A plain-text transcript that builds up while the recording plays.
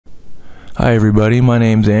Hi everybody, my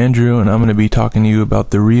name's Andrew and I'm going to be talking to you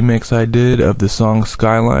about the remix I did of the song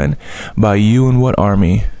Skyline by You and What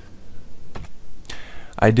Army.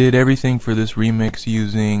 I did everything for this remix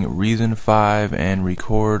using Reason 5 and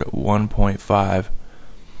Record 1.5.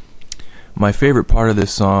 My favorite part of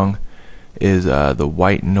this song is the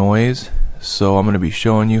white noise, so I'm going to be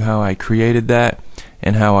showing you how I created that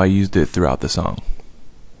and how I used it throughout the song.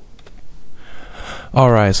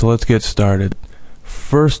 Alright, so let's get started.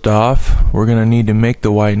 First off, we're going to need to make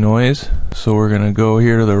the white noise, so we're going to go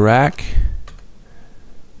here to the rack,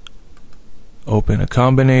 open a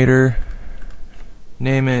combinator,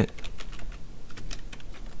 name it,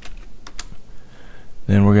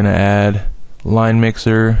 then we're going to add line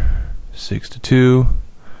mixer 6 to 2,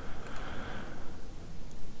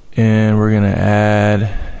 and we're going to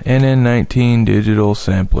add NN19 digital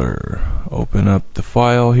sampler. Open up the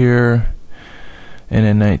file here,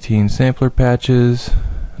 NN19 sampler patches,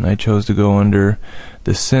 and I chose to go under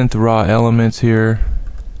the synth raw elements here,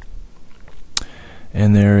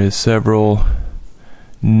 and there is several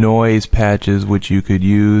noise patches which you could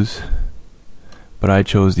use, but I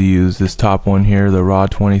chose to use this top one here, the raw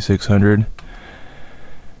 2600.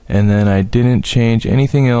 And then I didn't change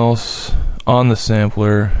anything else on the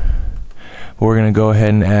sampler, but we're going to go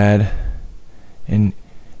ahead and add an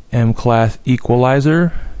M-class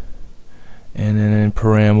equalizer. And then in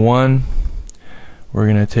param 1, we're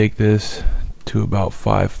going to take this to about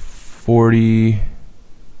 540.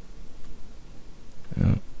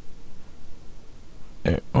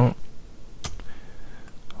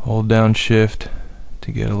 Hold down shift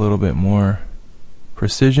to get a little bit more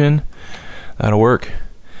precision. That'll work.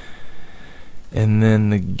 And then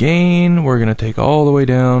the gain, we're going to take all the way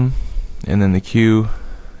down, and then the Q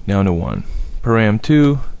down to 1. Param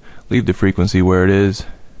 2, leave the frequency where it is.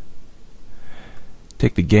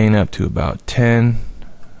 Take the gain up to about 10,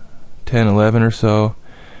 11 or so,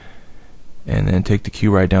 and then take the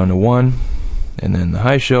Q right down to 1. And then the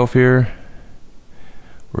high shelf here,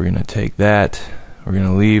 we're going to take that, we're going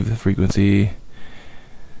to leave the frequency,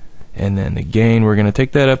 and then the gain, we're going to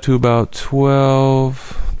take that up to about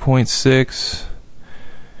 12.6,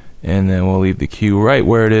 and then we'll leave the Q right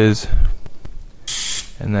where it is,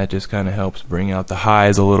 and that just kind of helps bring out the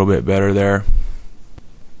highs a little bit better there.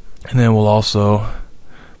 And then we'll also,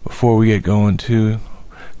 before we get going too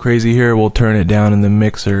crazy here, we'll turn it down in the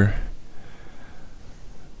mixer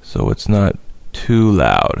so it's not too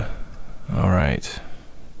loud. Alright.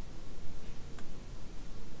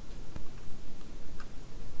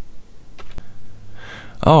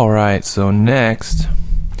 Alright, so next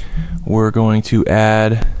we're going to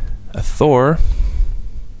add a Thor,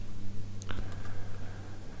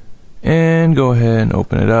 and go ahead and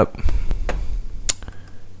open it up,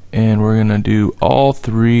 and we're gonna do all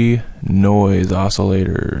 3 noise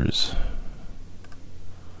oscillators.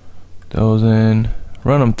 Those in,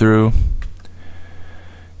 run them through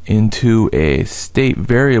into a state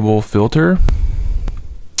variable filter,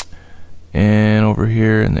 and over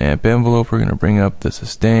here in the amp envelope we're gonna bring up the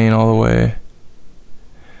sustain all the way,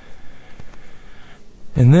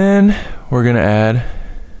 and then we're gonna add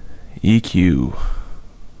EQ.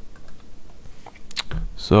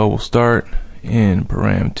 So we'll start in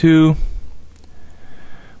param 2,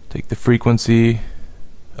 take the frequency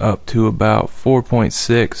up to about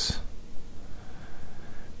 4.6,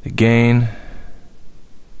 the gain,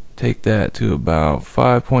 take that to about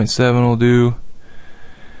 5.7 will do,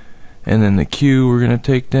 and then the Q we're going to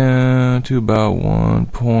take down to about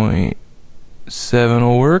 1.7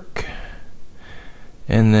 will work,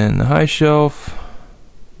 and then the high shelf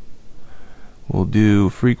we'll do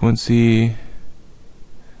frequency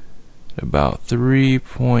about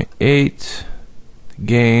 3.8, the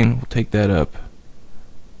gain we'll take that up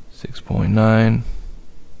 6.9,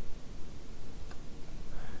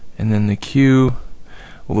 and then the Q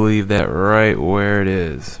we'll leave that right where it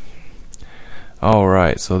is.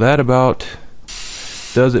 Alright, so that about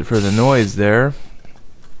does it for the noise there,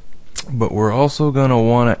 but we're also going to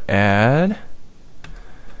want to add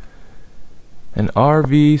an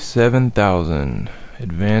RV7000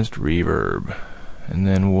 advanced reverb, and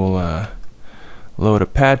then we'll load a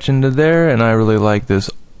patch into there, and I really like this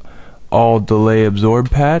all delay absorb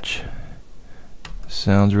patch.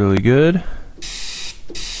 Sounds really good,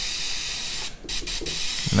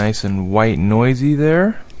 nice and white noisy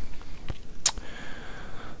there.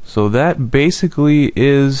 So that basically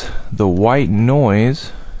is the white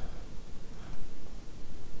noise.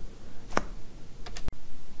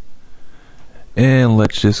 And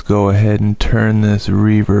let's just go ahead and turn this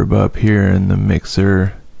reverb up here in the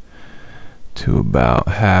mixer to about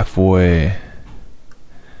halfway.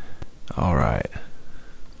 Alright.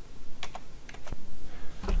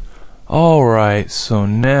 Alright, so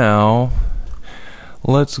now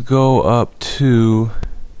let's go up to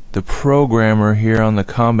the programmer here on the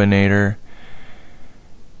combinator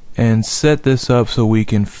and set this up so we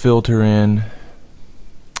can filter in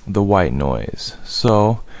the white noise.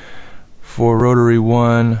 So for rotary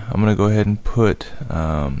 1, I'm going to go ahead and put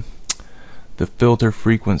the filter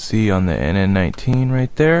frequency on the NN19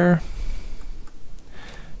 right there,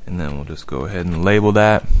 and then we'll just go ahead and label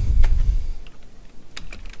that.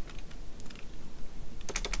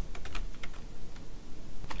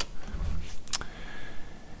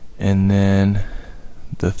 And then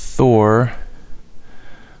the Thor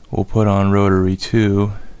we'll put on rotary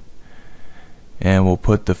 2, and we'll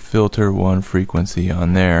put the filter 1 frequency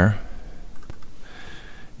on there,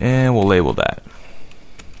 and we'll label that.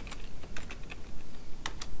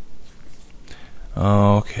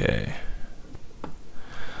 Okay,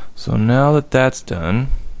 so now that that's done,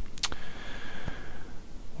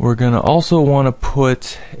 we're gonna also want to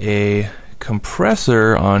put a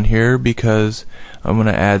compressor on here because I'm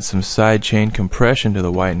gonna add some sidechain compression to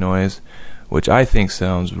the white noise, which I think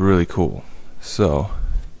sounds really cool. So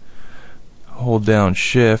hold down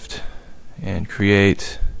Shift and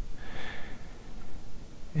create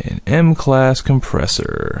an M-class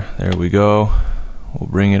compressor. There we go. We'll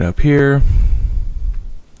bring it up here.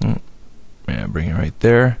 Yeah, bring it right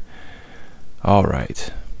there.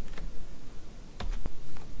 Alright.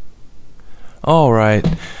 Alright.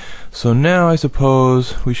 So now I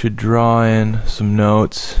suppose we should draw in some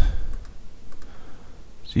notes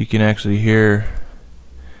so you can actually hear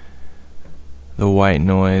the white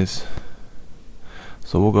noise.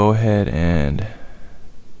 So we'll go ahead and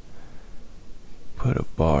put a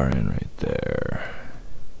bar in right there,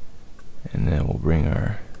 and then we'll bring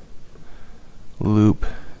our loop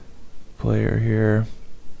player here.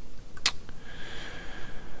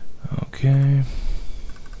 Okay.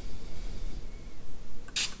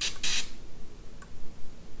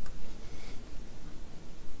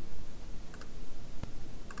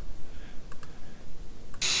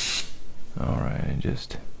 Alright, and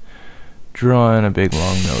just draw in a big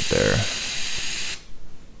long note there.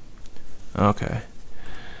 Okay.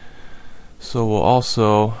 So we'll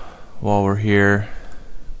also, while we're here,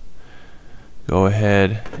 go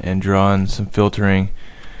ahead and draw in some filtering.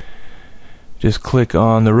 Just click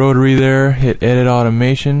on the rotary there, hit Edit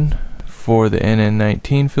Automation for the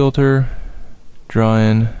NN19 filter, draw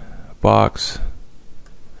in a box,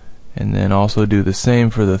 and then also do the same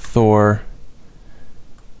for the Thor.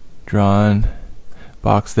 Draw in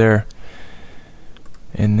box there,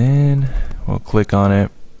 and then we'll click on it,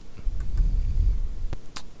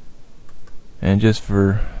 and just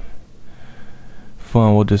for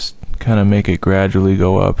fun we'll just kind of make it gradually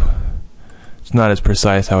go up. It's not as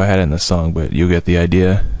precise how I had it in the song, but you'll get the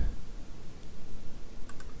idea.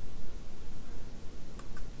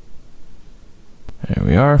 There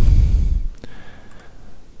we are.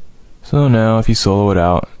 So now if you solo it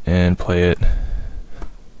out and play it,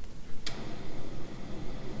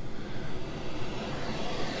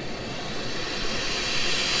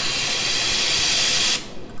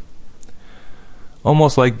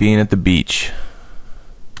 almost like being at the beach.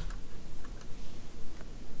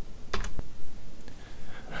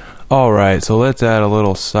 Alright, so let's add a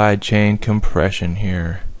little sidechain compression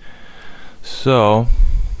here. So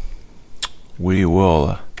we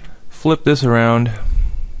will flip this around,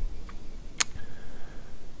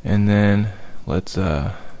 and then let's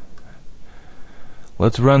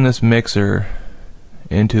run this mixer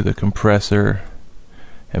into the compressor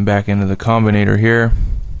and back into the combinator here.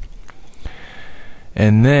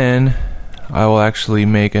 And then I will actually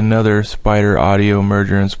make another Spider audio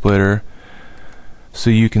merger and splitter so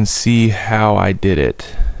you can see how I did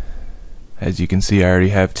it. As you can see, I already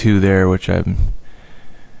have two there, which I'm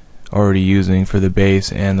already using for the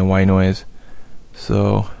bass and the white noise.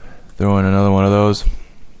 So throw in another one of those.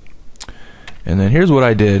 And then here's what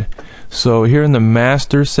I did. So here in the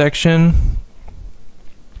master section,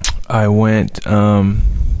 I went and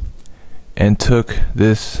took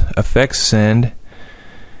this effects send,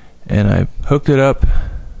 and I hooked it up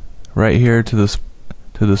right here to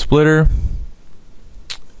the splitter,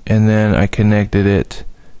 and then I connected it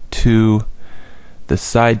to the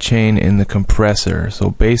sidechain in the compressor.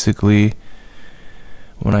 So basically,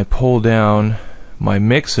 when I pull down my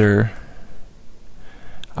mixer,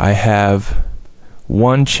 I have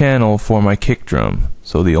one channel for my kick drum.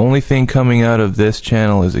 So the only thing coming out of this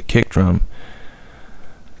channel is a kick drum.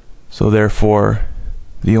 So therefore,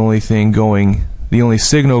 the only signal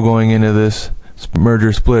going into this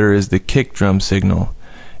merger splitter is the kick drum signal,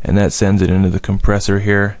 and that sends it into the compressor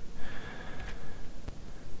here.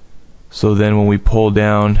 So then when we pull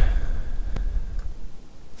down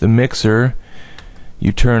the mixer,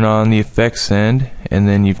 you turn on the effects send, and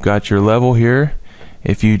then you've got your level here.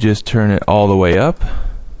 If you just turn it all the way up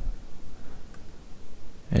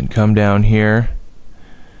and come down here,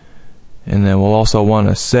 and then we'll also want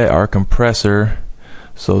to set our compressor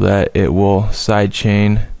so that it will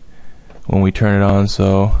sidechain when we turn it on.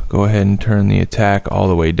 So go ahead and turn the attack all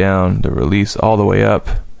the way down, the release all the way up,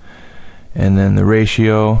 and then the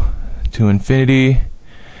ratio to infinity,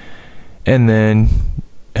 and then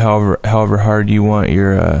however hard you want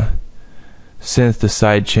your synth to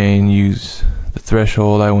sidechain, use the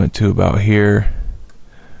threshold. I went to about here,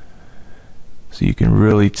 so you can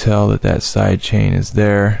really tell that that sidechain is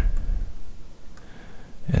there.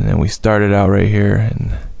 And then we start it out right here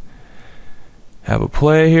and have a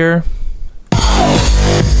play here.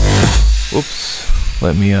 Oops,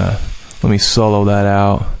 let me solo that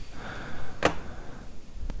out.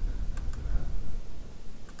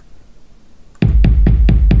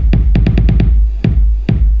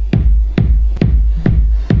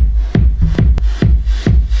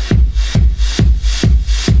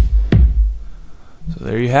 So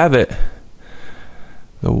there you have it.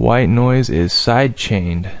 The white noise is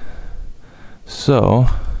sidechained. So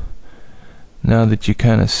now that you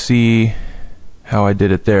kind of see how I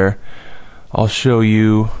did it there, I'll show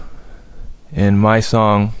you in my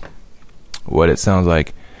song what it sounds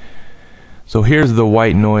like. So here's the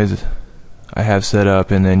white noise I have set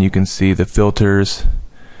up, and then you can see the filters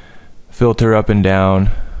filter up and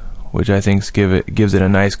down, which I think gives it a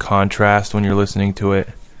nice contrast when you're listening to it.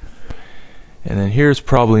 And then here's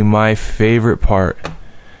probably my favorite part.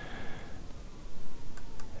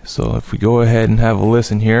 So if we go ahead and have a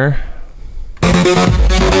listen here.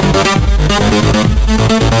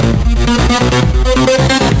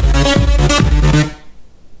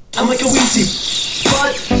 I'm like a Weezy,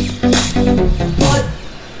 but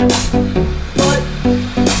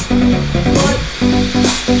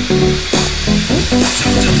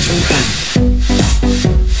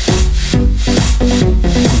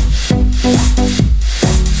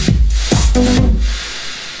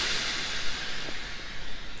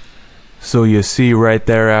So you see right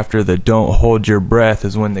there after the "don't hold your breath"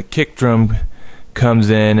 is when the kick drum comes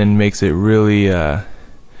in and makes it really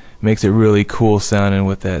cool sounding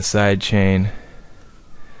with that side chain.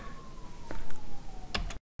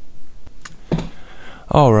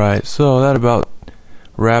 Alright, so that about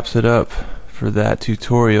wraps it up for that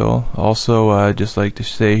tutorial. Also, just like to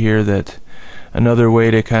say here that another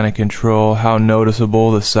way to kind of control how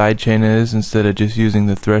noticeable the side chain is instead of just using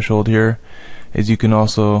the threshold here is you can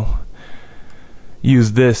also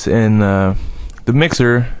use this in the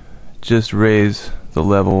mixer. Just raise the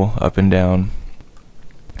level up and down.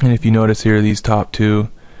 And if you notice here, these top two,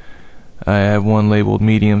 I have one labeled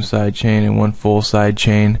medium side chain and one full side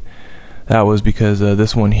chain. That was because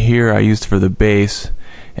this one here I used for the bass,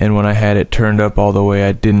 and when I had it turned up all the way,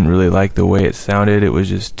 I didn't really like the way it sounded. It was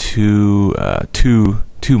just too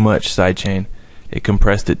much side chain. It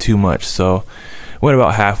compressed it too much, so went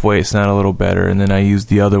about halfway. It sounded a little better, and then I used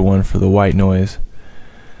the other one for the white noise.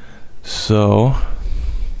 So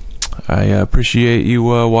I appreciate you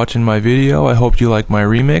watching my video. I hope you like my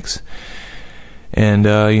remix, and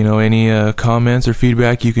you know, any comments or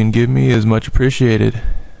feedback you can give me is much appreciated.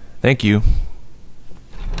 Thank you.